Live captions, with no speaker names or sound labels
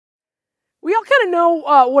We all kind of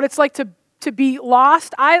know what it's like to be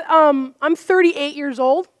lost. I'm 38 years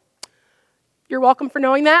old. You're welcome for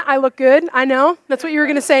knowing that. I look good. I know. That's what you were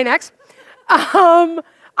going to say next.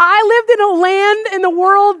 I lived in a land in the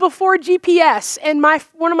world before GPS, and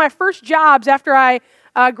one of my first jobs after I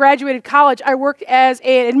graduated college, I worked as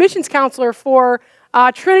an admissions counselor for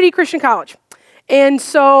Trinity Christian College. And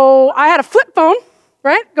so I had a flip phone,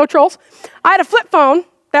 right? Go Trolls. I had a flip phone.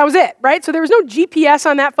 That was it, right? So there was no GPS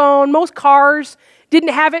on that phone. Most cars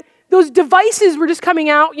didn't have it. Those devices were just coming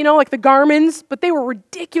out, like the Garmin's, but they were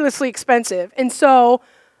ridiculously expensive. And so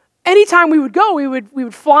anytime we would go, we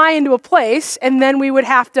would fly into a place, and then we would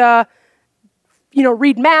have to,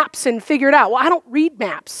 read maps and figure it out. Well, I don't read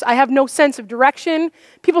maps. I have no sense of direction.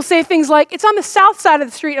 People say things like, it's on the south side of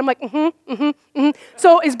the street. I'm like,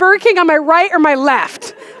 So is Burger King on my right or my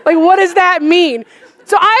left? Like, what does that mean?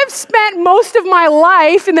 So I've spent most of my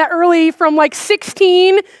life in that early, from like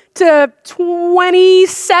 16 to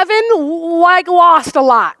 27, like lost a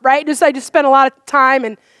lot, right? I just spent a lot of time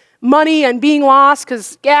and money and being lost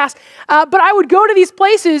because gas. But I would go to these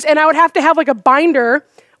places and I would have to have like a binder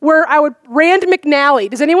where I would, Rand McNally.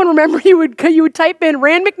 Does anyone remember you would type in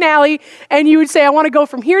Rand McNally and you would say, I want to go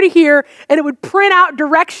from here to here, and it would print out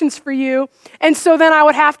directions for you. And so then I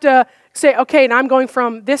would have to say, okay, now I'm going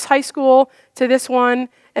from this high school to this one,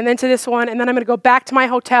 and then to this one, and then I'm going to go back to my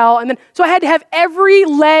hotel. And then, so I had to have every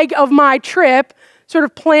leg of my trip sort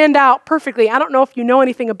of planned out perfectly. I don't know if you know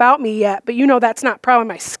anything about me yet, but that's not probably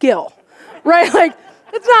my skill, right? Like,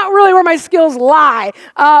 it's not really where my skills lie.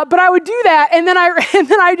 But I would do that, and then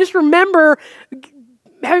I just remember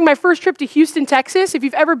having my first trip to Houston, Texas. If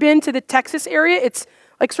you've ever been to the Texas area, it's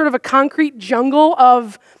like sort of a concrete jungle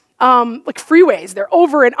of like freeways. They're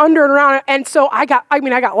over and under and around. And so I got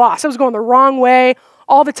lost. I was going the wrong way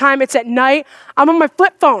all the time. It's at night. I'm on my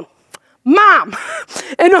flip phone. Mom.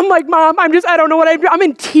 And I'm like, Mom, I don't know what I'm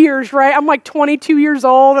in tears, right? I'm like 22 years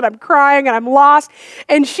old and I'm crying and I'm lost.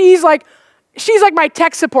 And she's like my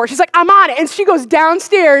tech support. She's like, I'm on it. And she goes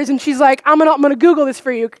downstairs and she's like, I'm gonna Google this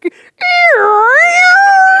for you.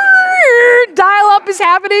 Dial up is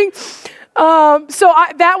happening.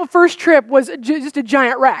 That first trip was just a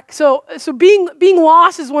giant wreck. So being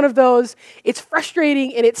lost is one of those. It's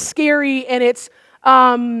frustrating and it's scary and it's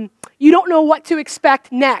you don't know what to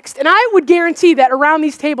expect next. And I would guarantee that around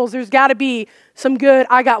these tables, there's got to be some good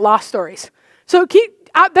I got lost stories. So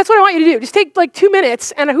that's what I want you to do. Just take like 2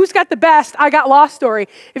 minutes, and who's got the best I got lost story?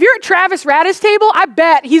 If you're at Travis Radda's table, I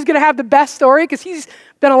bet he's going to have the best story because he's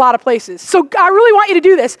been a lot of places. So I really want you to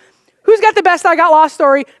do this. Who's got the best I got lost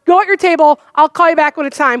story? Go at your table. I'll call you back when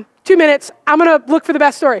it's time. 2 minutes. I'm going to look for the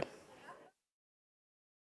best story.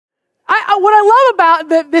 What I love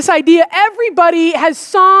about this idea, everybody has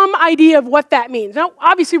some idea of what that means. Now,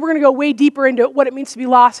 obviously, we're going to go way deeper into what it means to be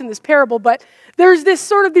lost in this parable, but there's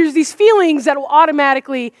these feelings that will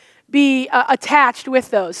automatically be attached with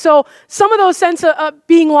those. So some of those sense of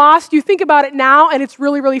being lost, you think about it now, and it's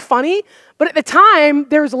really, really funny. But at the time,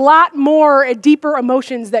 there's a lot more deeper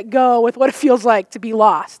emotions that go with what it feels like to be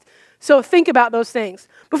lost. So think about those things.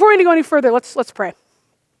 Before we go any further, let's pray.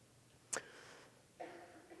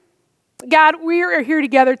 God, we are here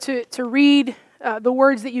together to read the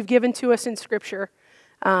words that you've given to us in Scripture.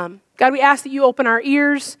 God, we ask that you open our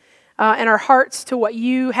ears and our hearts to what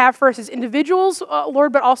you have for us as individuals,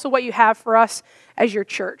 Lord, but also what you have for us as your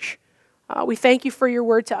church. We thank you for your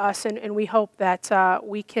word to us, and we hope that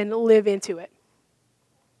we can live into it.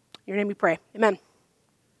 In your name we pray. Amen.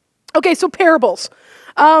 Okay, so parables.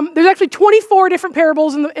 There's actually 24 different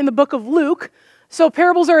parables in the book of Luke. So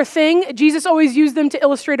parables are a thing. Jesus always used them to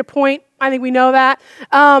illustrate a point. I think we know that.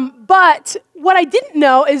 But what I didn't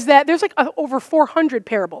know is that there's like over 400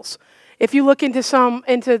 parables. If you look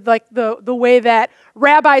into like the way that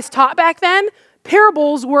rabbis taught back then,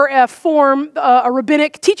 parables were a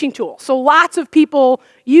rabbinic teaching tool. So lots of people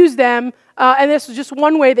use them, and this was just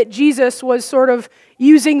one way that Jesus was sort of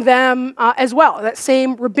using them as well, that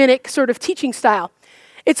same rabbinic sort of teaching style.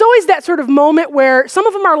 It's always that sort of moment where some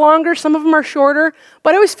of them are longer, some of them are shorter,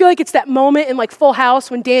 but I always feel like it's that moment in like Full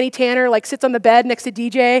House when Danny Tanner like sits on the bed next to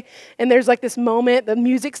DJ, and there's like this moment, the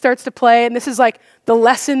music starts to play, and this is like the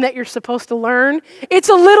lesson that you're supposed to learn. It's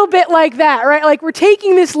a little bit like that, right? Like we're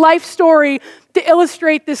taking this life story to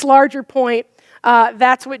illustrate this larger point.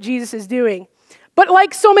 That's what Jesus is doing. But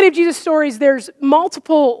like so many of Jesus' stories, there's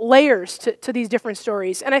multiple layers to these different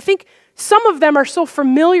stories, and I think some of them are so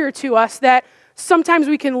familiar to us that sometimes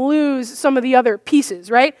we can lose some of the other pieces,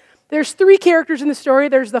 right? There's 3 characters in the story.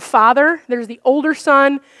 There's the father, there's the older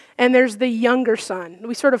son, and there's the younger son.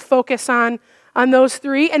 We sort of focus on those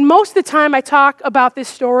 3. And most of the time I talk about this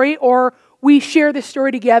story, or we share this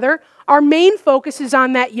story together, our main focus is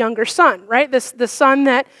on that younger son, right? The son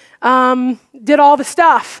that did all the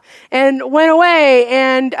stuff and went away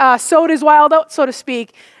and sowed his wild oats, so to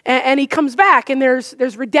speak, and he comes back, and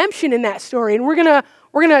there's redemption in that story, and we're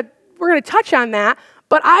gonna touch on that.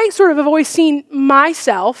 But I sort of have always seen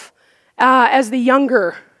myself as the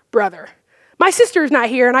younger brother. My sister is not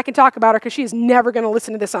here, and I can talk about her because she is never going to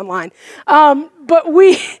listen to this online. But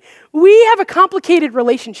we have a complicated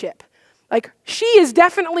relationship. Like, she is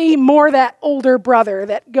definitely more that older brother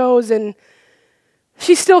that goes and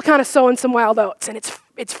she's still kind of sowing some wild oats, and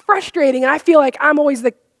it's frustrating. And I feel like I'm always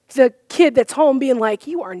the kid that's home being like,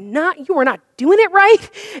 you are not doing it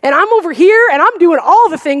right, and I'm over here and I'm doing all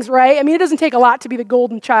the things right. I mean, it doesn't take a lot to be the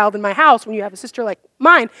golden child in my house when you have a sister like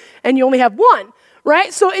mine and you only have one.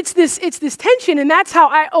 Right? So it's this tension, and that's how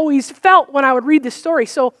I always felt when I would read this story.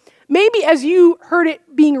 So maybe as you heard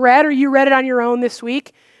it being read, or you read it on your own this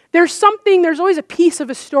week, there's always a piece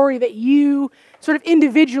of a story that you sort of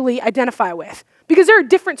individually identify with. Because there are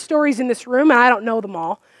different stories in this room, and I don't know them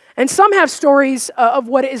all. And some have stories of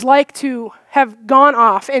what it is like to have gone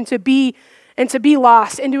off and to be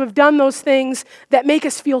lost, and to have done those things that make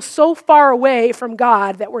us feel so far away from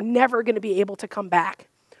God that we're never going to be able to come back.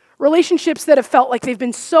 Relationships that have felt like they've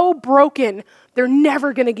been so broken, they're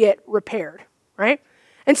never going to get repaired, right?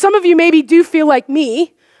 And some of you maybe do feel like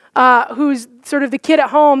me, who's sort of the kid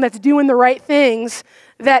at home that's doing the right things,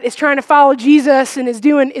 that is trying to follow Jesus and is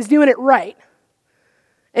doing it right.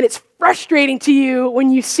 And it's frustrating to you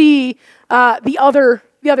when you see the other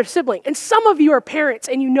sibling. And some of you are parents,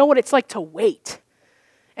 and you know what it's like to wait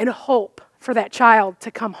and hope for that child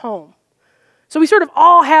to come home. So we sort of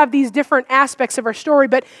all have these different aspects of our story,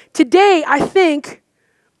 but today I think,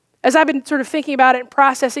 as I've been sort of thinking about it and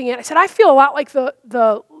processing it, I said I feel a lot like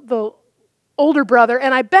the older brother,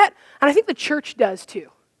 and I think the church does too.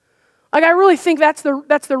 Like, I really think that's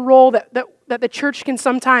the role that the church can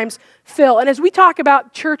sometimes fill. And as we talk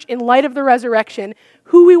about church in light of the resurrection,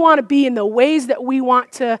 who we want to be and the ways that we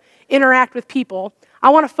want to interact with people,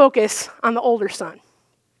 I want to focus on the older son.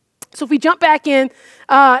 So if we jump back in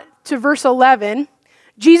to verse 11,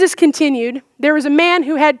 Jesus continued, "There was a man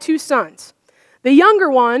who had 2 sons. The younger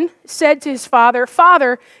one said to his father,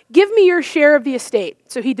 'Father, give me your share of the estate.'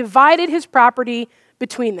 So he divided his property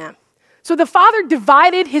between them." So the father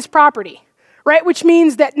divided his property, right? Which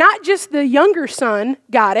means that not just the younger son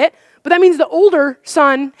got it, but that means the older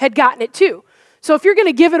son had gotten it too. So if you're going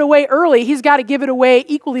to give it away early, he's got to give it away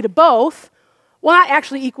equally to both. Well, not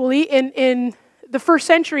actually equally. In the first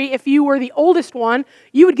century, if you were the oldest one,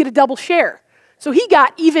 you would get a double share. So he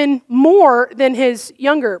got even more than his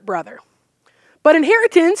younger brother. But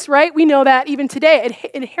inheritance, right, we know that even today,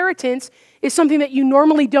 inheritance is something that you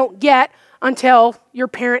normally don't get until your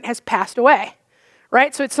parent has passed away,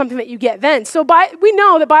 right? So it's something that you get then. So we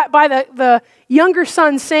know that by the younger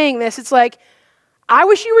son saying this, it's like, I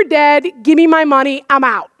wish you were dead, give me my money, I'm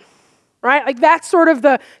out, right? Like, that's sort of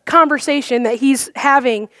the conversation that he's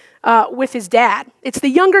having with his dad. It's the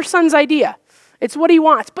younger son's idea. It's what he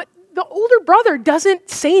wants. But the older brother doesn't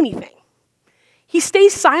say anything. He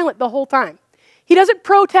stays silent the whole time. He doesn't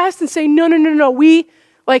protest and say, no,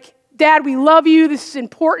 Dad, we love you. This is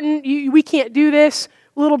important. We can't do this.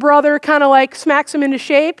 Little brother kind of like smacks him into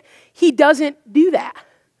shape. He doesn't do that.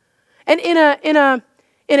 And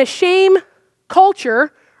in a shame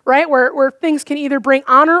culture, right, where things can either bring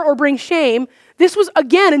honor or bring shame, this was,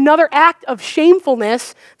 again, another act of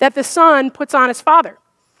shamefulness that the son puts on his father.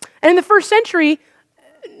 And in the first century,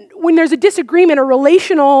 when there's a disagreement, a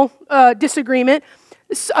relational disagreement,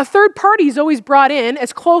 a third party is always brought in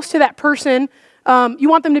as close to that person. You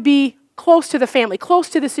want them to be close to the family, close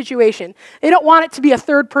to the situation. They don't want it to be a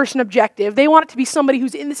third-person objective. They want it to be somebody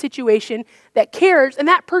who's in the situation that cares, and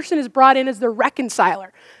that person is brought in as the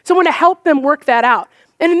reconciler, someone to help them work that out.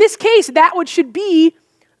 And in this case, that should be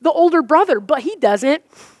the older brother, but he doesn't.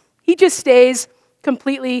 He just stays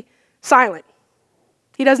completely silent.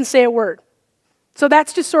 He doesn't say a word. So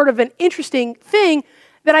that's just sort of an interesting thing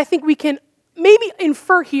that I think we can maybe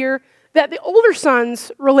infer here, that the older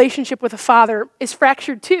son's relationship with the father is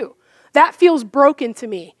fractured too. That feels broken to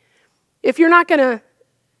me. If you're not going to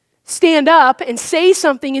stand up and say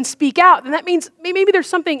something and speak out, then that means maybe there's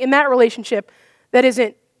something in that relationship that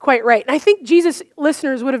isn't quite right. And I think Jesus'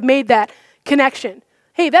 listeners would have made that connection.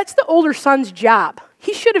 Hey, that's the older son's job.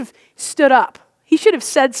 He should have stood up. He should have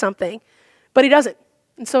said something, but he doesn't.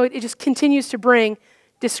 And so it just continues to bring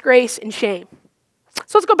disgrace and shame.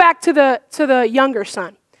 So let's go back to the younger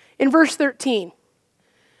son. In verse 13, it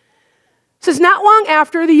says, "Not long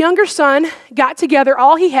after, the younger son got together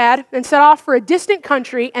all he had and set off for a distant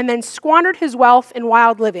country and then squandered his wealth in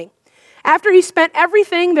wild living. After he spent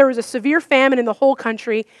everything, there was a severe famine in the whole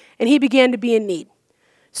country, and he began to be in need.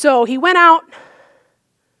 So he went out.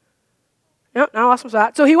 No, now I lost my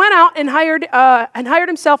spot. So he went out and hired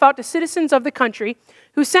himself out to citizens of the country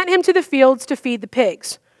who sent him to the fields to feed the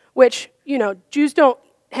pigs, which, Jews don't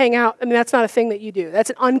hang out. I mean, that's not a thing that you do. That's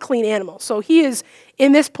an unclean animal. So he is,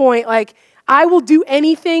 in this point, like, I will do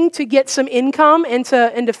anything to get some income and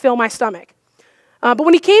to fill my stomach. But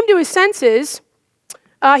when he came to his senses,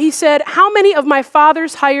 he said, how many of my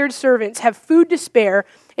father's hired servants have food to spare,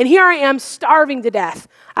 and here I am starving to death?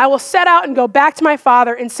 I will set out and go back to my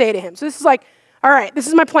father and say to him. So this is like, all right, this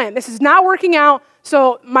is my plan. This is not working out.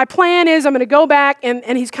 So my plan is I'm going to go back,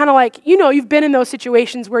 and he's kind of like, you've been in those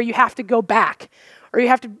situations where you have to go back, or you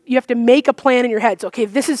have to make a plan in your head. So, okay,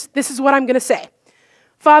 this is what I'm going to say.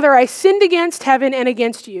 Father, I sinned against heaven and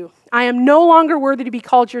against you. I am no longer worthy to be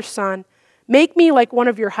called your son. Make me like one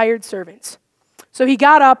of your hired servants. So he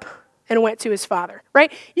got up and went to his father,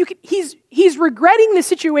 right? He's regretting the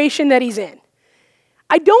situation that he's in.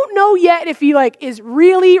 I don't know yet if he is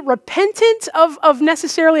really repentant of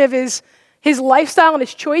necessarily of his lifestyle and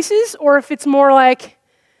his choices, or if it's more like,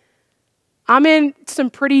 I'm in some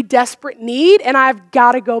pretty desperate need and I've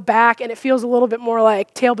got to go back, and it feels a little bit more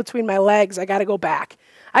like tail between my legs. I got to go back.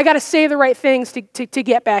 I got to say the right things to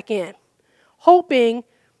get back in, hoping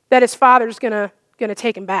that his father's gonna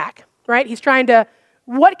take him back, right? He's trying to,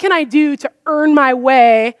 what can I do to earn my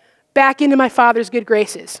way back into my father's good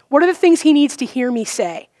graces? What are the things he needs to hear me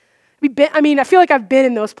say? I feel like I've been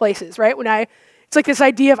in those places, right? It's like this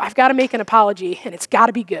idea of I've got to make an apology and it's got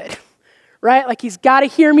to be good, right? Like he's got to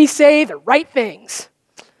hear me say the right things.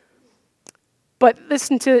 But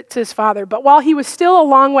listen to his father. But while he was still a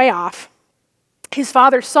long way off, his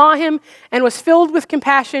father saw him and was filled with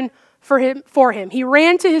compassion for him. He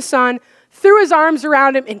ran to his son, threw his arms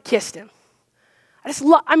around him, and kissed him. I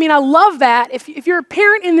love that. If you're a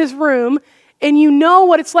parent in this room and you know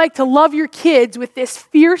what it's like to love your kids with this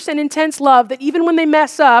fierce and intense love that even when they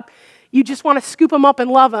mess up, you just want to scoop them up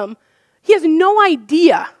and love them. He has no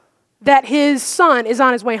idea that his son is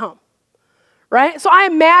on his way home, right? So I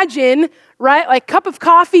imagine, right, like cup of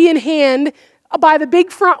coffee in hand, by the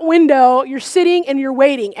big front window, you're sitting and you're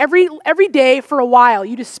waiting. Every day for a while,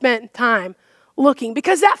 you just spent time looking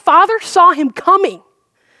because that father saw him coming.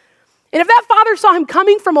 And if that father saw him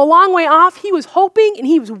coming from a long way off, he was hoping and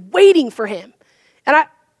he was waiting for him. And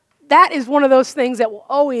that is one of those things that will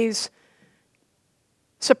always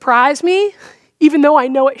surprise me, even though I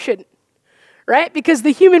know it shouldn't, right? Because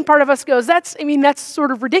the human part of us goes, that's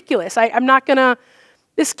sort of ridiculous.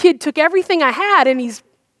 This kid took everything I had and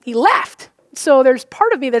he left. So there's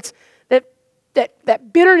part of me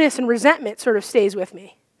that bitterness and resentment sort of stays with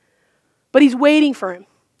me. But he's waiting for him.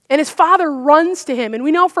 And his father runs to him. And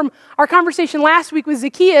we know from our conversation last week with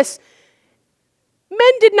Zacchaeus,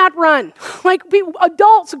 men did not run.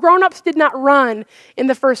 Adults, grown-ups did not run in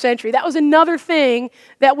the first century. That was another thing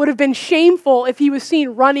that would have been shameful if he was seen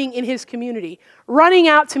running in his community, running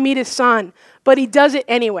out to meet his son. But he does it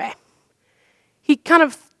anyway. He kind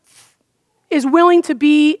of is willing to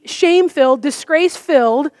be shame-filled,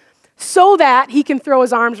 disgrace-filled, so that he can throw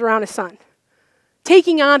his arms around his son,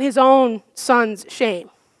 taking on his own son's shame.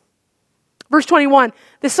 Verse 21,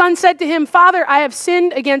 the son said to him, Father, I have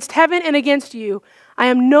sinned against heaven and against you. I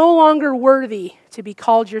am no longer worthy to be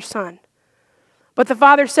called your son. But the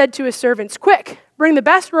father said to his servants, quick, bring the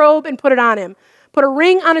best robe and put it on him. Put a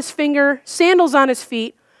ring on his finger, sandals on his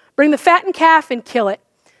feet. Bring the fattened calf and kill it.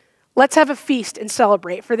 Let's have a feast and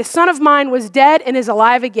celebrate. For the son of mine was dead and is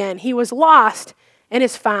alive again. He was lost and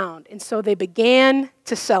is found. And so they began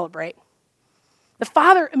to celebrate. The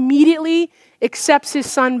father immediately accepts his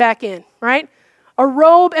son back in, right? A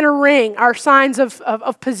robe and a ring are signs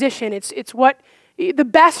of position. It's what the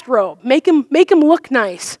best robe. Make him look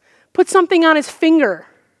nice. Put something on his finger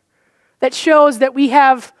that shows that we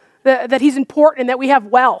have that he's important and that we have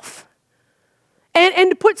wealth.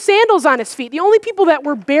 And to put sandals on his feet. The only people that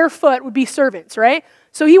were barefoot would be servants, right?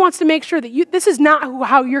 So he wants to make sure that this is not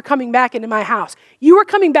how you're coming back into my house. You are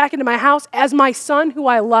coming back into my house as my son who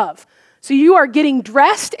I love. So you are getting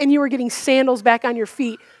dressed and you are getting sandals back on your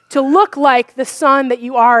feet to look like the son that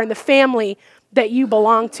you are and the family that you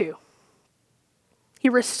belong to. He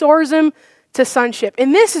restores him to sonship.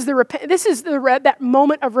 And this is that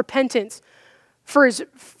moment of repentance for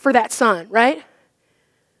that son, right?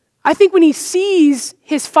 I think when he sees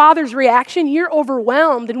his father's reaction, you're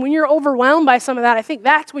overwhelmed. And when you're overwhelmed by some of that, I think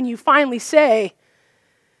that's when you finally say,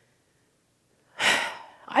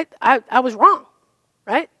 I was wrong,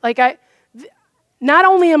 right? Not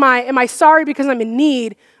only am I sorry because I'm in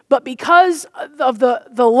need, But because of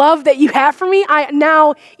the love that you have for me, I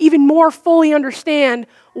now even more fully understand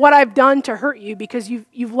what I've done to hurt you because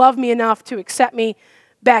you've loved me enough to accept me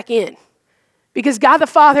back in. Because God the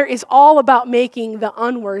Father is all about making the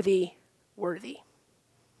unworthy worthy.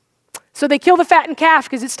 So they kill the fattened calf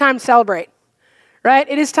because it's time to celebrate, right?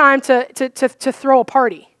 It is time to throw a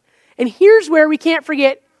party. And here's where we can't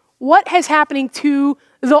forget what is happening to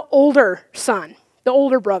the older son, the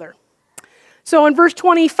older brother. So in verse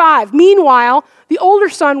 25, meanwhile, the older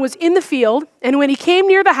son was in the field, and when he came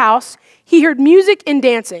near the house, he heard music and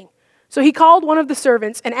dancing. So he called one of the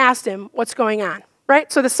servants and asked him what's going on,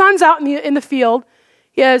 right? So the son's out in the field.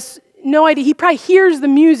 He has no idea. He probably hears the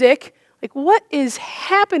music. Like, what is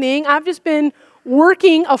happening? I've just been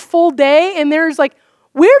working a full day, and there's like,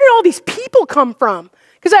 where did all these people come from?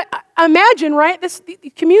 Because I imagine, right,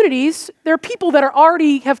 the communities, there are people that are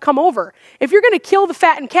already have come over. If you're going to kill the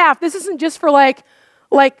fattened calf, this isn't just for like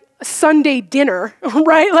Sunday dinner,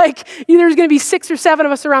 right? Like there's going to be 6 or 7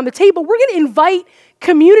 of us around the table. We're going to invite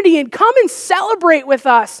community and come and celebrate with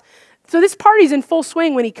us. So this party's in full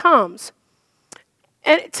swing when he comes.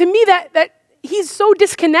 And to me, that he's so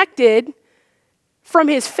disconnected from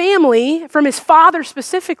his family, from his father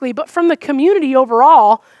specifically, but from the community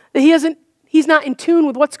overall, that he's not in tune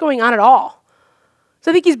with what's going on at all.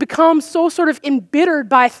 So I think he's become so sort of embittered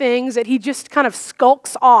by things that he just kind of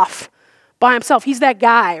skulks off by himself. He's that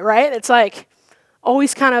guy, right? It's like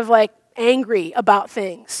always kind of like angry about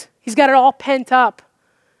things. He's got it all pent up,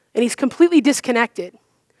 and he's completely disconnected.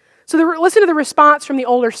 So listen to the response from the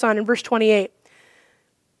older son in verse 28.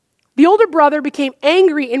 The older brother became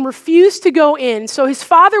angry and refused to go in, so his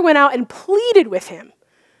father went out and pleaded with him.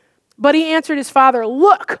 But he answered his father,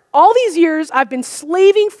 "Look, all these years I've been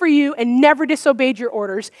slaving for you and never disobeyed your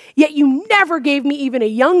orders, yet you never gave me even a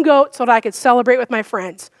young goat so that I could celebrate with my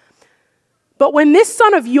friends. But when this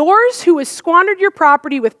son of yours, who has squandered your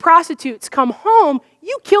property with prostitutes, come home,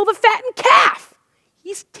 you kill the fattened calf."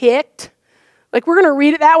 He's ticked. Like, we're going to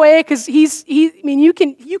read it that way because you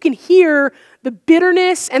can hear the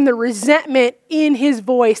bitterness and the resentment in his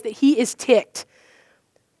voice that he is ticked.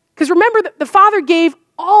 Because remember, the father gave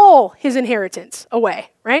all his inheritance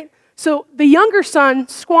away, right? So the younger son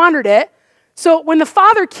squandered it. So when the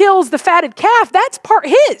father kills the fatted calf, that's part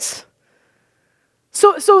his.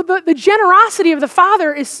 So the generosity of the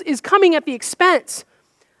father is coming at the expense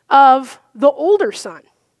of the older son.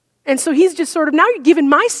 And so he's just sort of, now you're giving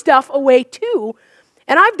my stuff away too,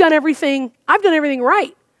 and I've done everything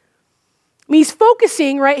right. I mean, he's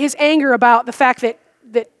focusing, right, his anger about the fact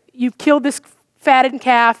that you've killed this fattened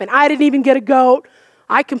calf, and I didn't even get a goat.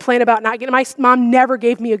 I complain about not getting, my mom never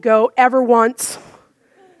gave me a goat, ever once.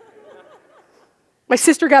 My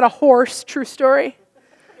sister got a horse, true story.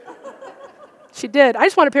 She did. I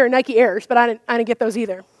just want a pair of Nike Airs, but I didn't get those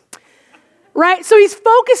either. Right? So he's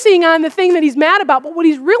focusing on the thing that he's mad about, but what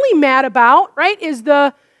he's really mad about, right, is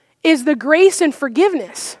the grace and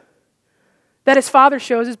forgiveness that his father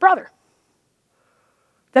shows his brother.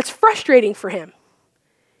 That's frustrating for him.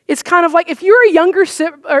 It's kind of like if you're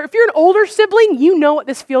if you're an older sibling, you know what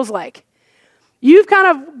this feels like. You've kind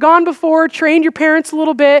of gone before, trained your parents a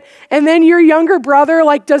little bit, and then your younger brother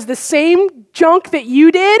like does the same junk that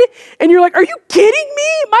you did, and you're like, "Are you kidding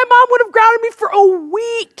me? My mom would have grounded me for a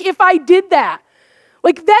week if I did that."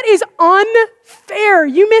 Like, that is unfair.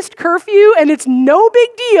 You missed curfew, and it's no big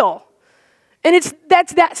deal. And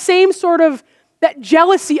that's that same sort of that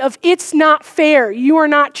jealousy of, it's not fair. You are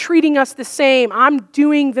not treating us the same. I'm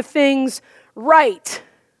doing the things right.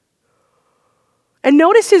 And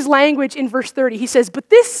notice his language in verse 30. He says, "But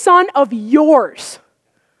this son of yours,"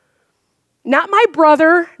 not my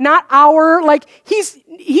brother, not our, like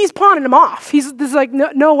he's pawning him off. This is like,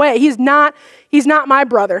 no way. He's not my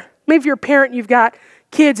brother. Maybe if you're a parent, you've got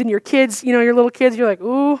kids, and your kids, your little kids, you're like,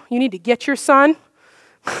 "Ooh, you need to get your son.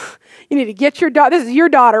 You need to get your daughter. This is your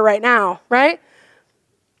daughter right now," right?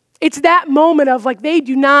 It's that moment of like,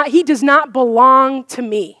 he does not belong to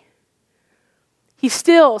me. He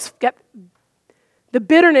still got the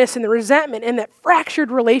bitterness and the resentment, and that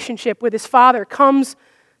fractured relationship with his father comes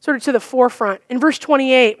sort of to the forefront. In verse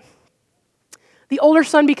 28, the older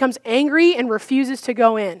son becomes angry and refuses to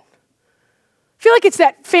go in. I feel like it's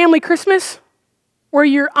that family Christmas where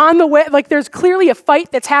you're on the way, like there's clearly a fight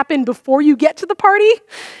that's happened before you get to the party,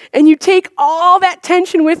 and you take all that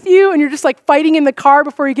tension with you, and you're just like fighting in the car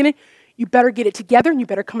before you get in. You better get it together, and you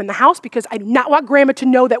better come in the house because I do not want grandma to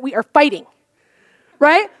know that we are fighting.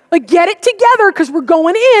 Right? Like, get it together because we're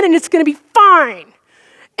going in and it's going to be fine.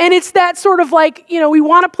 And it's that sort of like, we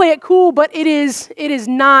want to play it cool, but it is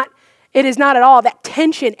not at all. That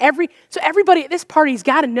tension. So everybody at this party's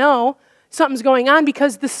got to know something's going on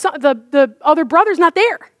because the other brother's not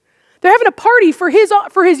there. They're having a party for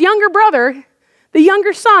his younger brother, the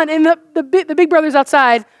younger son, and the big brother's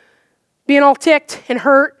outside being all ticked and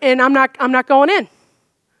hurt, and I'm not going in.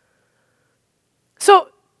 So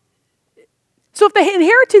if the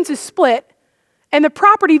inheritance is split and the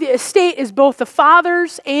property, the estate, is both the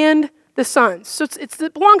father's and the son's, so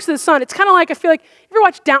it belongs to the son. It's kind of like, I feel like, you ever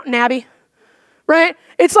watch Downton Abbey? Right?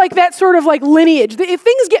 It's like that sort of like lineage. If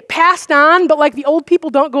things get passed on, but like the old people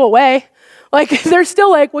don't go away. Like they're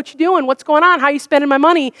still like, what you doing? What's going on? How you spending my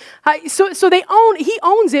money? So he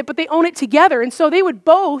owns it, but they own it together. And so they would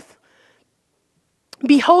both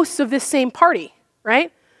be hosts of this same party,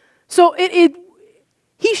 right? So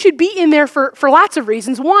he should be in there for lots of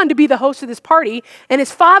reasons. One, to be the host of this party, and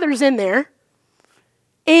his father's in there.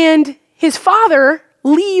 And his father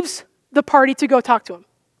leaves the party to go talk to him.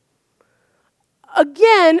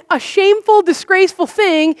 Again, a shameful, disgraceful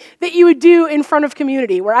thing that you would do in front of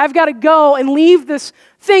community, where I've got to go and leave this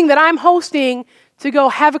thing that I'm hosting to go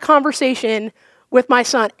have a conversation with my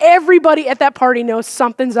son. Everybody at that party knows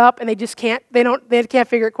something's up, and they can't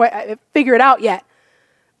figure it out yet.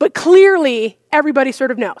 But clearly, everybody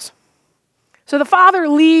sort of knows. So the father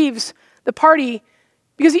leaves the party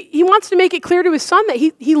because he wants to make it clear to his son that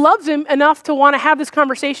he loves him enough to want to have this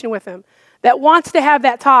conversation with him, that wants to have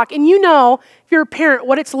that talk. And you know, if you're a parent,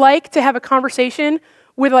 what it's like to have a conversation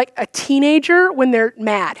with like a teenager when they're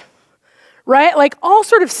mad, right? Like all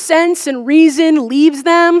sort of sense and reason leaves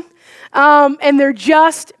them, and they're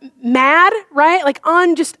just mad, right? Like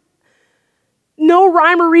on just no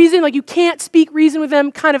rhyme or reason, like you can't speak reason with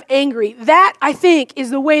them, kind of angry. That, I think, is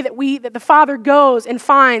the way that the father goes and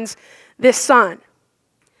finds this son.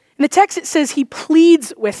 In the text, it says he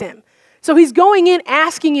pleads with him. So he's going in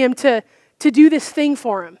asking him to do this thing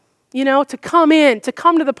for him, to come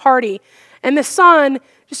to the party. And the son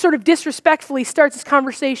just sort of disrespectfully starts this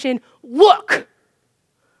conversation, look.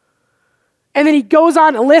 And then he goes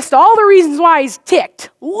on to list all the reasons why he's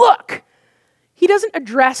ticked. Look. He doesn't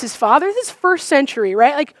address his father. This is first century,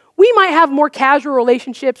 right? Like we might have more casual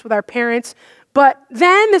relationships with our parents, but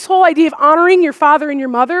then this whole idea of honoring your father and your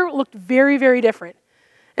mother looked very, very different.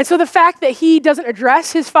 And so the fact that he doesn't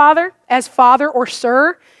address his father as father or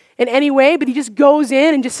sir in any way, but he just goes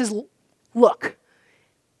in and just says, look,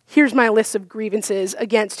 here's my list of grievances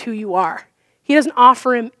against who you are. He doesn't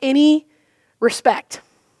offer him any respect.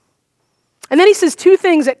 And then he says two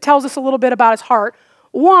things that tells us a little bit about his heart.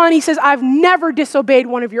 One, he says, I've never disobeyed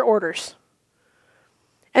one of your orders.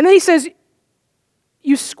 And then he says,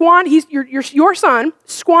 your son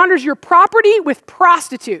squanders your property with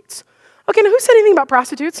prostitutes. Okay, now who said anything about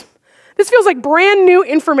prostitutes? This feels like brand new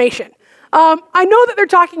information. I know that they're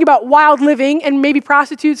talking about wild living, and maybe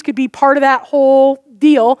prostitutes could be part of that whole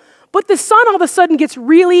deal, but the son all of a sudden gets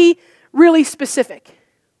really, really specific.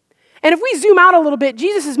 And if we zoom out a little bit,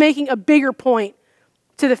 Jesus is making a bigger point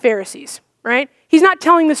to the Pharisees, right? He's not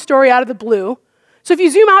telling the story out of the blue. So if you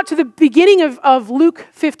zoom out to the beginning of Luke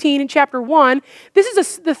 15 in chapter 1, this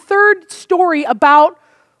is the third story about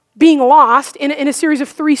being lost in a series of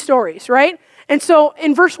 3 stories, right? And so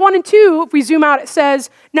in verse 1 and 2, if we zoom out, it says,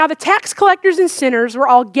 now the tax collectors and sinners were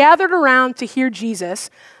all gathered around to hear Jesus,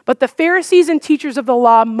 but the Pharisees and teachers of the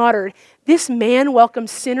law muttered, this man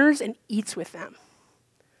welcomes sinners and eats with them.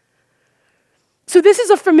 So this is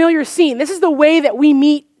a familiar scene. This is the way that we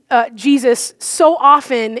meet Jesus so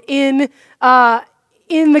often in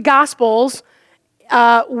the Gospels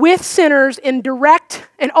with sinners in direct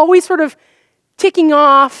and always sort of ticking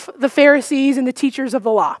off the Pharisees and the teachers of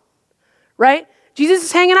the law, right? Jesus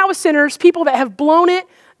is hanging out with sinners, people that have blown it,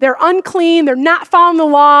 they're unclean, they're not following the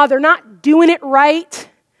law, they're not doing it right.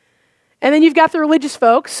 And then you've got the religious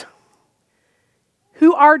folks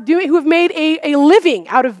who have made a living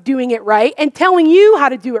out of doing it right and telling you how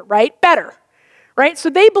to do it right better. Right? So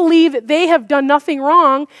they believe that they have done nothing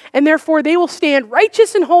wrong, and therefore they will stand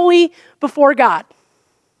righteous and holy before God.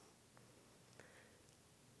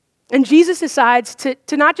 And Jesus decides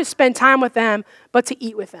to not just spend time with them, but to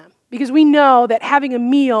eat with them. Because we know that having a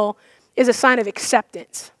meal is a sign of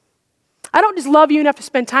acceptance. I don't just love you enough to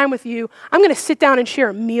spend time with you. I'm going to sit down and share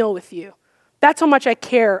a meal with you. That's how much I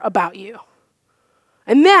care about you.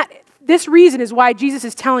 And this reason is why Jesus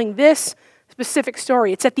is telling this specific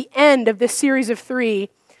story. It's at the end of this series of 3.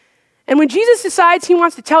 And when Jesus decides he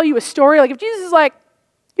wants to tell you a story, like if Jesus is like,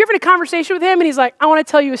 you're having a conversation with him and he's like, I want to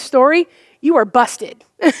tell you a story, you are busted,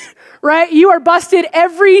 right? You are busted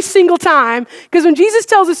every single time. Because when Jesus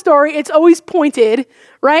tells a story, it's always pointed,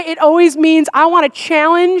 right? It always means I want to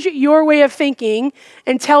challenge your way of thinking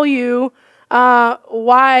and tell you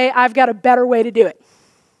why I've got a better way to do it.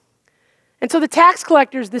 And so the tax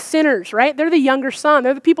collectors, the sinners, right? They're the younger son.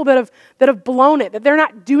 They're the people that have blown it, that they're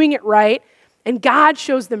not doing it right. And God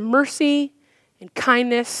shows them mercy and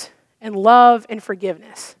kindness and love and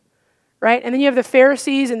forgiveness, right? And then you have the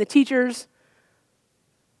Pharisees and the teachers,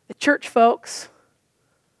 the church folks.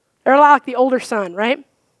 They're a lot like the older son, right?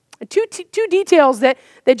 And two details that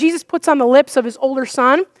Jesus puts on the lips of his older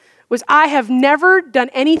son was, I have never done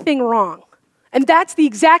anything wrong. And that's the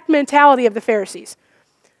exact mentality of the Pharisees,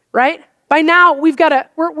 right? By now, we've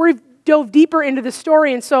dove deeper into the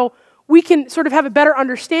story, and so we can sort of have a better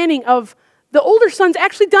understanding of the older son's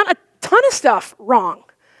actually done a ton of stuff wrong,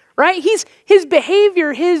 right? His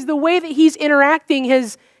behavior, the way that he's interacting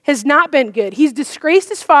has not been good. He's disgraced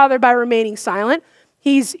his father by remaining silent.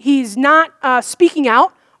 He's not speaking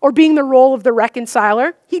out or being the role of the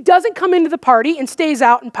reconciler. He doesn't come into the party and stays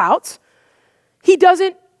out and pouts. He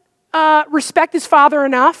doesn't respect his father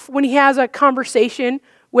enough when he has a conversation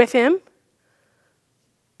with him.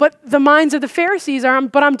 But the minds of the Pharisees are,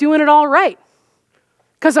 but I'm doing it all right.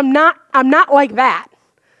 Because I'm not like that.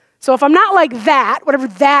 So if I'm not like that, whatever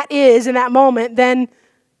that is in that moment, then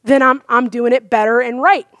I'm doing it better and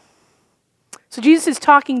right. So Jesus is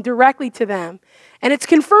talking directly to them. And it's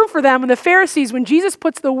confirmed for them, and the Pharisees, when Jesus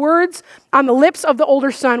puts the words on the lips of the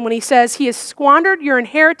older son, when he says, he has squandered your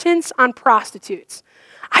inheritance on prostitutes.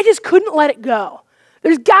 I just couldn't let it go.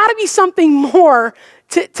 There's got to be something more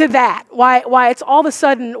to that. Why it's all of a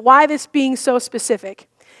sudden, why this being so specific.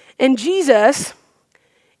 And Jesus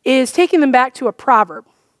is taking them back to a proverb.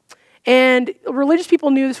 And religious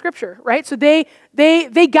people knew the scripture, right? So they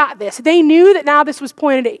got this. They knew that now this was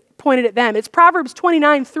pointed at them. It's Proverbs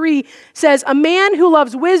 29:3 says, a man who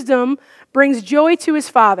loves wisdom brings joy to his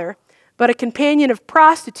father, but a companion of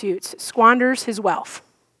prostitutes squanders his wealth.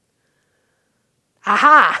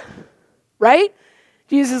 Aha, right?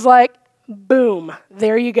 Jesus is like, boom,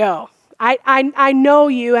 there you go. I know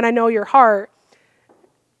you and I know your heart.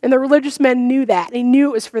 And the religious men knew that. They knew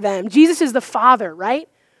it was for them. Jesus is the Father, right?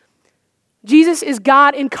 Jesus is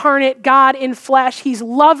God incarnate, God in flesh. He's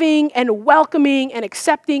loving and welcoming and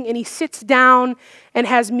accepting, and he sits down and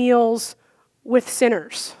has meals with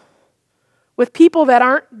sinners, with people that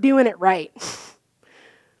aren't doing it right.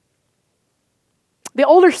 The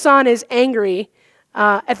older son is angry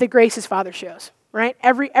at the grace his father shows, right?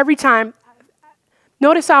 Every time.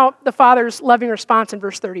 Notice how the father's loving response in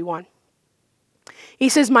verse 31. He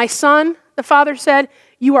says, my son, the father said,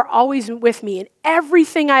 you are always with me, and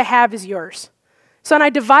everything I have is yours. Son, I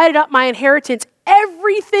divided up my inheritance.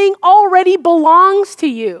 Everything already belongs to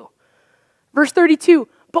you. Verse 32,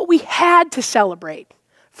 but we had to celebrate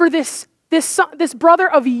for this brother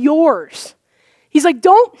of yours. He's like,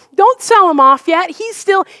 don't sell him off yet. He's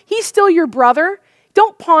still your brother.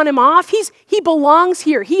 Don't pawn him off. He belongs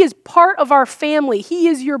here. He is part of our family. He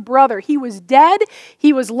is your brother. He was dead,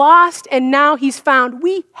 he was lost, and now he's found.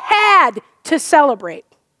 We had to celebrate.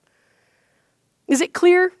 Is it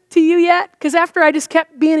clear to you yet? Because after I just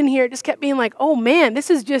kept being in here, it just kept being like, oh man, this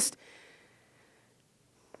is just,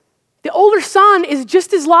 the older son is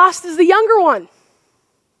just as lost as the younger one.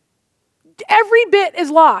 Every bit is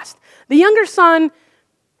lost. The younger son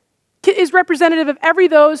is representative of every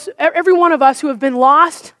one of us who have been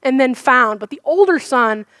lost and then found. But the older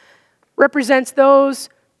son represents those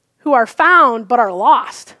who are found but are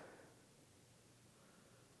lost.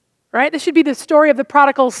 Right? This should be the story of the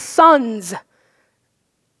prodigal sons.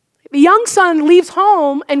 The young son leaves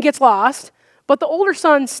home and gets lost, but the older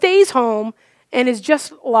son stays home and is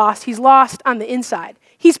just lost. He's lost on the inside.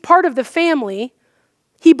 He's part of the family.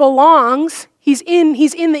 He belongs. He's in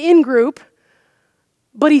the in-group.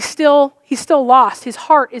 But he's still lost. His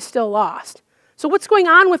heart is still lost. So what's going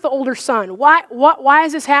on with the older son? Why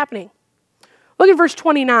is this happening? Look at verse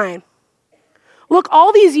 29. Look,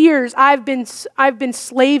 all these years I've been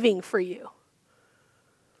slaving for you.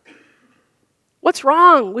 What's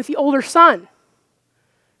wrong with the older son?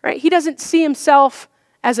 Right? He doesn't see himself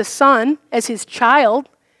as a son, as his child.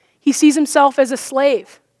 He sees himself as a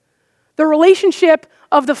slave. The relationship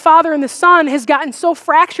of the father and the son has gotten so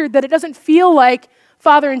fractured that it doesn't feel like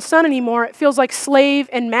father and son anymore. It feels like slave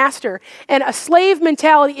and master. And a slave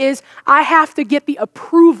mentality is, I have to get the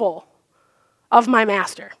approval of my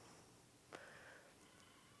master.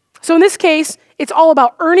 So in this case, it's all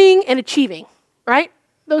about earning and achieving, right?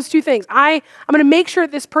 Those two things. I'm going to make sure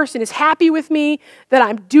that this person is happy with me, that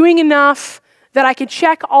I'm doing enough, that I can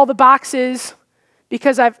check all the boxes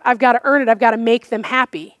because I've got to earn it. I've got to make them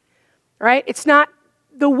happy, right? It's not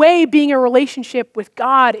the way being a relationship with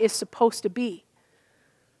God is supposed to be.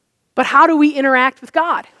 But how do we interact with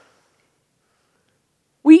God?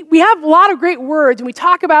 We we have a lot of great words, and we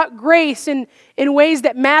talk about grace in ways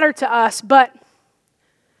that matter to us, but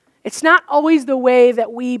it's not always the way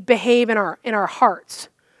that we behave in our hearts,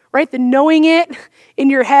 right? The knowing it in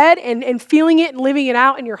your head and feeling it and living it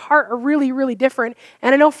out in your heart are really, really different.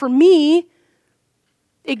 And I know for me,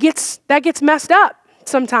 that gets messed up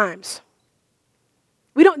sometimes.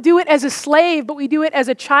 We don't do it as a slave, but we do it as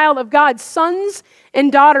a child of God, sons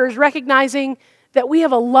and daughters, recognizing that we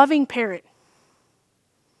have a loving parent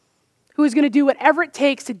who is going to do whatever it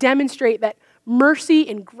takes to demonstrate that mercy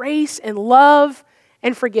and grace and love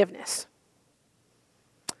and forgiveness.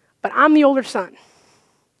 But I'm the older son.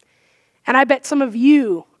 And I bet some of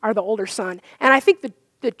you are the older son. And I think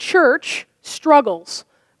the church struggles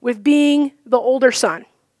with being the older son.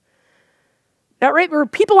 That right? We're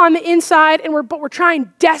people on the inside, but we're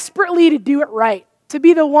trying desperately to do it right, to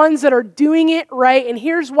be the ones that are doing it right. And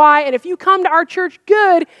here's why. And if you come to our church,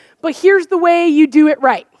 good, but here's the way you do it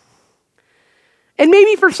right. And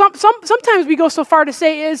maybe for sometimes we go so far to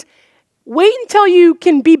say is, wait until you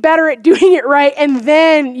can be better at doing it right, and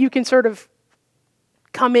then you can sort of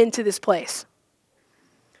come into this place.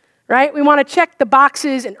 Right? We want to check the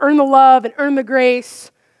boxes and earn the love and earn the grace.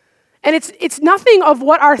 And it's nothing of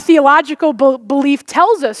what our theological belief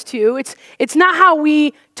tells us to. It's not how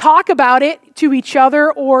we talk about it to each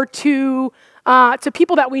other or to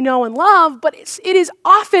people that we know and love, but it is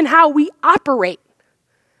often how we operate.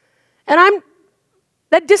 And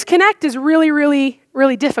that disconnect is really, really,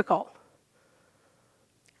 really difficult.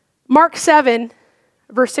 Mark 7,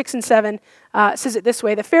 verse 6 and 7 says it this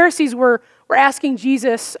way. The Pharisees were asking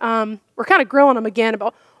Jesus, we're kind of grilling him again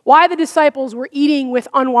about why the disciples were eating with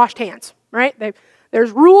unwashed hands, right? There's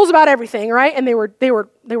rules about everything, right? And they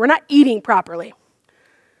were not eating properly.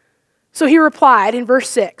 So he replied in verse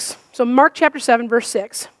 6. So Mark chapter 7, verse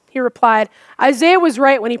 6, he replied, Isaiah was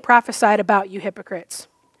right when he prophesied about you hypocrites.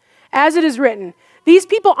 As it is written, these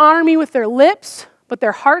people honor me with their lips, but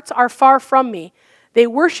their hearts are far from me. They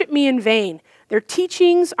worship me in vain. Their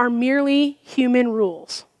teachings are merely human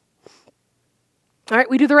rules. All right,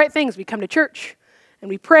 we do the right things. We come to church, and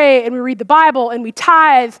we pray, and we read the Bible, and we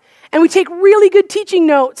tithe, and we take really good teaching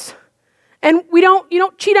notes. And you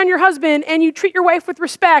don't cheat on your husband, and you treat your wife with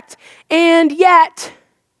respect, and yet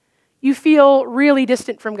you feel really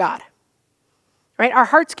distant from God. Right? Our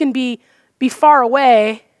hearts can be far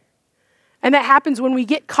away, and that happens when we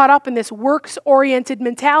get caught up in this works-oriented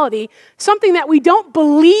mentality, something that we don't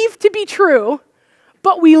believe to be true,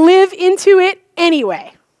 but we live into it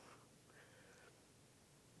anyway.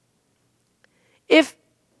 If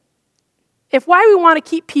why we want to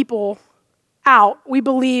keep people out, we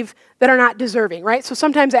believe that are not deserving, right? So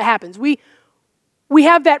sometimes that happens. We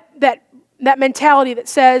have that mentality that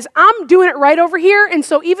says, I'm doing it right over here, and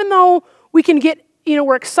so even though we can get,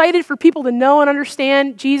 we're excited for people to know and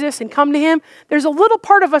understand Jesus and come to him, there's a little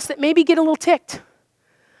part of us that maybe get a little ticked.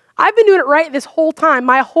 I've been doing it right this whole time,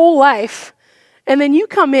 my whole life, and then you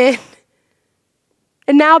come in,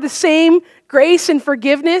 and now the same grace and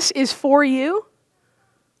forgiveness is for you.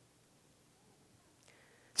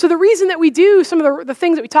 So the reason that we do some of the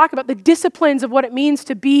things that we talk about, the disciplines of what it means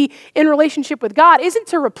to be in relationship with God, isn't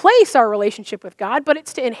to replace our relationship with God, but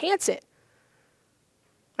it's to enhance it.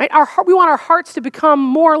 Right? We want our hearts to become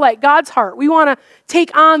more like God's heart. We want to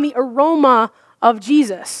take on the aroma of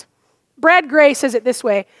Jesus. Brad Gray says it this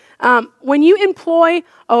way, when you employ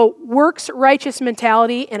a works-righteous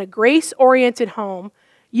mentality in a grace-oriented home,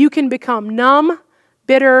 you can become numb,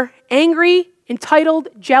 bitter, angry, entitled,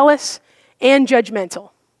 jealous, and judgmental.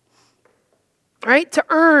 Right? To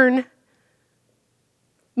earn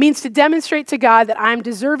means to demonstrate to God that I'm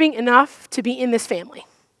deserving enough to be in this family.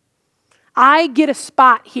 I get a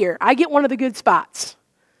spot here. I get one of the good spots.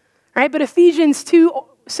 Right? But Ephesians 2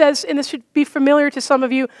 says, and this should be familiar to some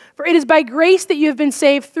of you, for it is by grace that you have been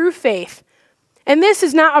saved through faith. And this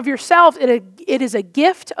is not of yourselves, it is a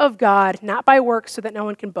gift of God, not by works, so that no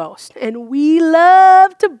one can boast. And we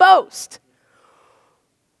love to boast.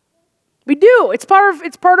 We do. It's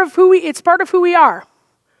part of who we are.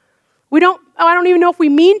 I don't even know if we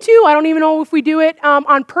mean to. I don't even know if we do it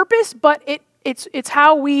on purpose, but it's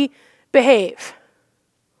how we behave.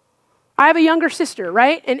 I have a younger sister,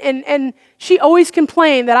 right? And she always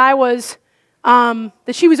complained that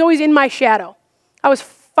that she was always in my shadow. I was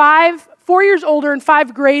 4 years older and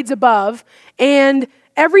 5 grades above, and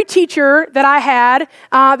every teacher that I had,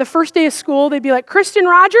 the first day of school, they'd be like, Kristen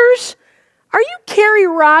Rogers? Are you Carrie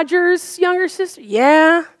Rogers' younger sister?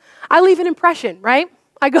 Yeah. I leave an impression, right?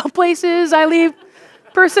 I go places, I leave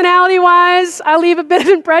personality-wise, I leave a bit of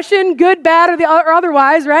impression, good, bad, or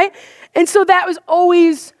otherwise, right? And so that was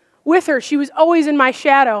always with her. She was always in my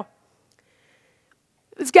shadow.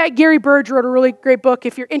 This guy, Gary Burge, wrote a really great book.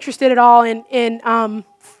 If you're interested at all in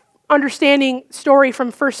understanding story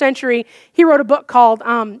from first century, he wrote a book called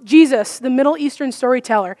Jesus, the Middle Eastern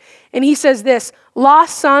Storyteller. And he says this: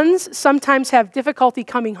 lost sons sometimes have difficulty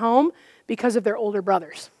coming home because of their older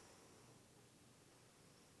brothers.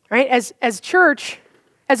 Right? As a church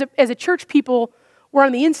people, we're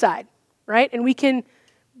on the inside, right? And we can,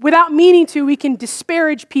 without meaning to, we can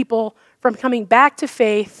disparage people from coming back to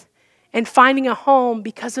faith and finding a home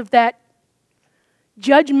because of that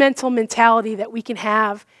judgmental mentality that we can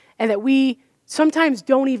have and that we sometimes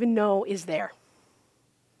don't even know is there.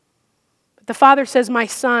 But the Father says, my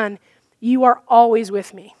son, you are always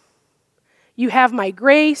with me. You have my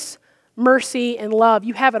grace, mercy, and love.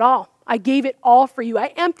 You have it all. I gave it all for you. I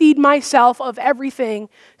emptied myself of everything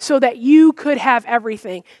so that you could have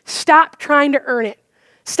everything. Stop trying to earn it.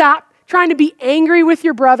 Stop trying to be angry with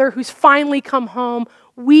your brother who's finally come home.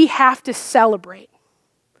 We have to celebrate.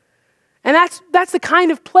 And that's the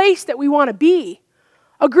kind of place that we want to be.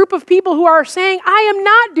 A group of people who are saying, I am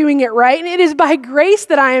not doing it right, and it is by grace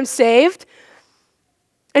that I am saved.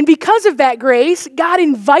 And because of that grace, God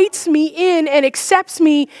invites me in and accepts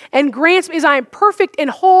me and grants me as I am perfect and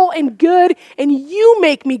whole and good, and you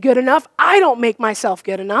make me good enough. I don't make myself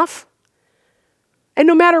good enough. And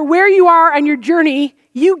no matter where you are on your journey,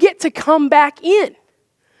 you get to come back in.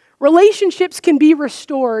 Relationships can be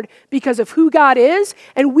restored because of who God is,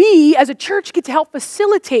 and we as a church get to help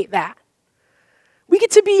facilitate that. We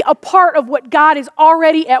get to be a part of what God is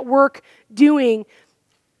already at work doing.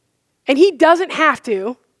 And he doesn't have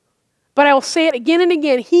to, but I will say it again and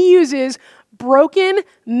again. He uses broken,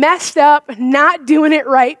 messed up, not doing it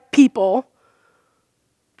right people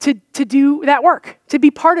to do that work, to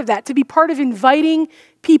be part of that, to be part of inviting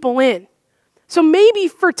people in. So maybe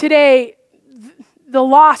for today, the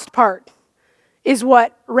lost part is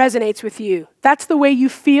what resonates with you. That's the way you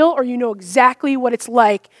feel, or you know exactly what it's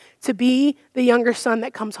like to be the younger son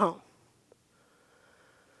that comes home.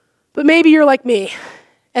 But maybe you're like me,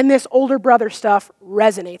 and this older brother stuff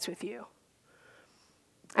resonates with you.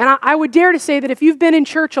 And I would dare to say that if you've been in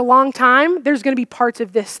church a long time, there's going to be parts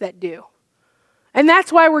of this that do. And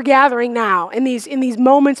that's why we're gathering now in these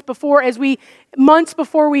moments before, months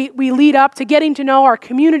before we lead up to getting to know our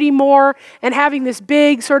community more and having this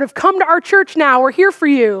big sort of come to our church now, we're here for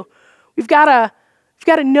you. We've got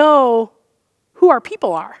to know who our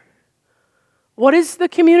people are. What is the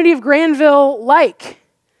community of Granville like?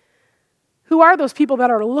 Who are those people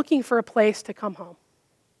that are looking for a place to come home?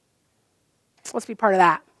 Let's be part of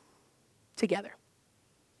that together.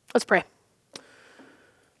 Let's pray.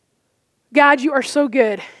 God, you are so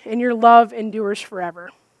good, and your love endures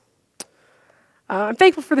forever. I'm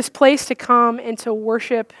thankful for this place to come and to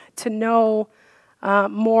worship, to know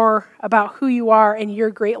more about who you are and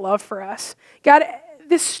your great love for us. God,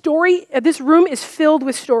 this room is filled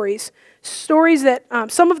with stories that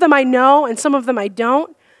some of them I know and some of them I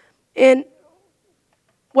don't. And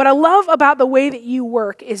what I love about the way that you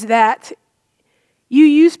work is that you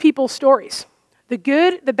use people's stories, the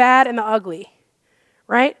good, the bad, and the ugly,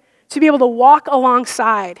 right? To be able to walk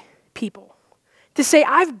alongside people, to say,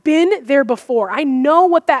 I've been there before. I know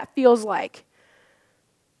what that feels like.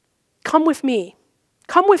 Come with me.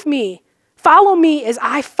 Come with me. Follow me as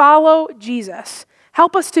I follow Jesus.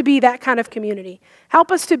 Help us to be that kind of community. Help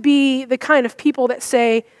us to be the kind of people that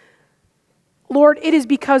say, Lord, it is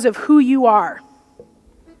because of who you are.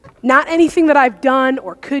 Not anything that I've done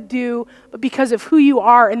or could do, but because of who you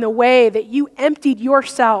are and the way that you emptied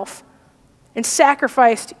yourself and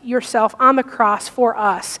sacrificed yourself on the cross for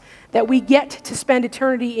us, that we get to spend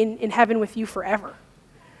eternity in heaven with you forever.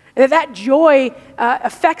 And that joy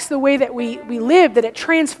affects the way that we live, that it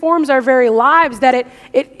transforms our very lives, that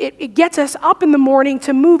it gets us up in the morning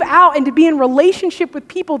to move out and to be in relationship with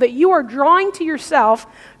people that you are drawing to yourself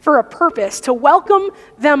for a purpose, to welcome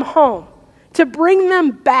them home, to bring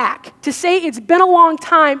them back, to say it's been a long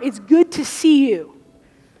time, it's good to see you.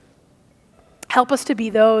 Help us to be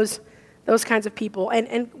those kinds of people.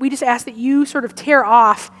 And we just ask that you sort of tear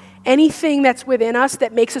off anything that's within us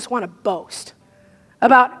that makes us want to boast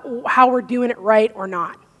about how we're doing it right or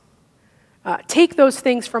not. Take those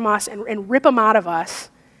things from us and rip them out of us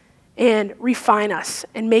and refine us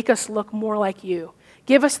and make us look more like you.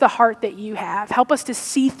 Give us the heart that you have. Help us to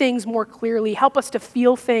see things more clearly. Help us to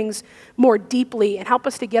feel things more deeply, and help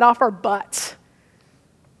us to get off our butts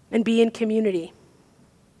and be in community.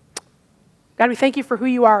 God, we thank you for who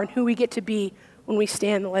you are and who we get to be when we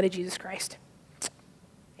stand in the light of Jesus Christ.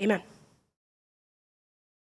 Amen.